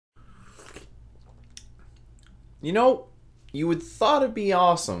You know, you would thought it'd be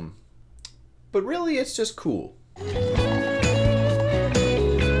awesome, but really it's just cool.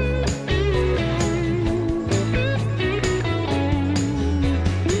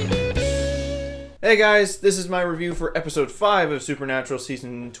 Hey guys, this is my review for episode 5 of Supernatural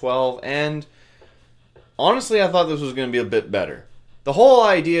season 12, and honestly I thought this was going to be a bit better. The whole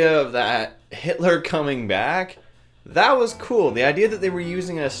idea of that Hitler coming back, that was cool. The idea that they were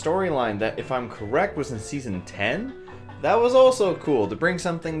using a storyline that, if I'm correct, was in season 10, that was also cool. To bring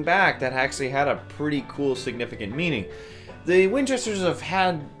something back that actually had a pretty cool, significant meaning. The Winchesters have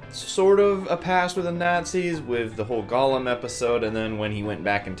had sort of a past with the Nazis with the whole Gollum episode, and then when he went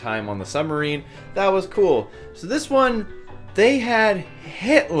back in time on the submarine, that was cool. So this one, they had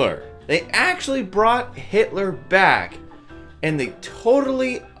Hitler. They actually brought Hitler back, and they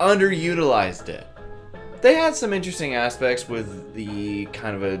totally underutilized it. They had some interesting aspects with the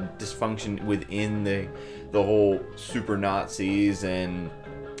kind of a dysfunction within the whole super Nazis, and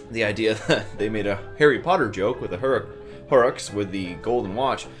the idea that they made a Harry Potter joke with the Horrocks with the golden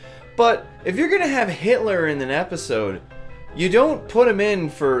watch. But if you're gonna have Hitler in an episode, you don't put him in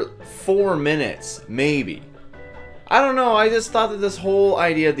for 4 minutes, maybe. I don't know, I just thought that this whole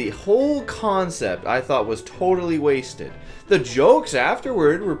idea, the whole concept, I thought was totally wasted. The jokes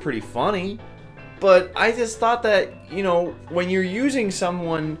afterward were pretty funny, but I just thought that, you know, when you're using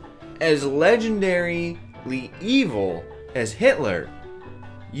someone as legendarily evil as Hitler,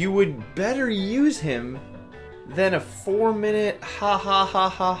 you would better use him than a 4-minute ha ha ha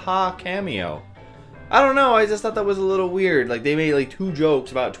ha ha cameo. I don't know, I just thought that was a little weird. Like, they made like 2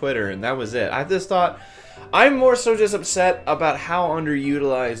 jokes about Twitter and that was it. I just thought, I'm more so just upset about how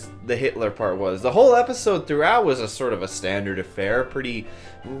underutilized the Hitler part was. The whole episode throughout was a sort of a standard affair, pretty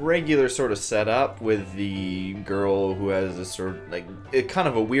regular sort of setup with the girl who has this sort of like, kind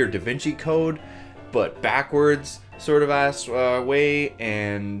of a weird Da Vinci Code, but backwards sort of way,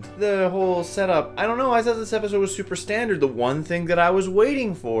 and the whole setup. I don't know, I thought this episode was super standard. The one thing that I was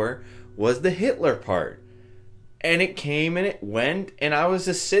waiting for was the Hitler part. And it came and it went, and I was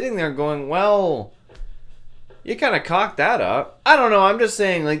just sitting there going, well, you kind of cocked that up. I don't know, I'm just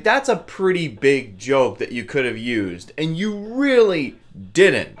saying, like, that's a pretty big joke that you could have used, and you really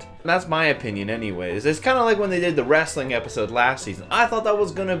didn't. That's my opinion anyways. It's kind of like when they did the wrestling episode last season. I thought that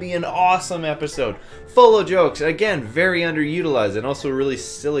was going to be an awesome episode, full of jokes. Again, very underutilized, and also a really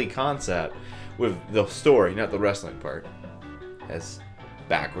silly concept with the story, not the wrestling part. As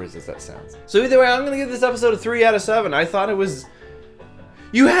backwards as that sounds. So either way, I'm going to give this episode a 3 out of 7. I thought it was...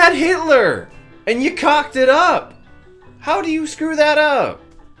 You had Hitler! And you cocked it up! How do you screw that up?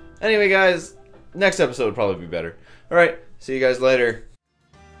 Anyway, guys, next episode will probably be better. Alright, see you guys later.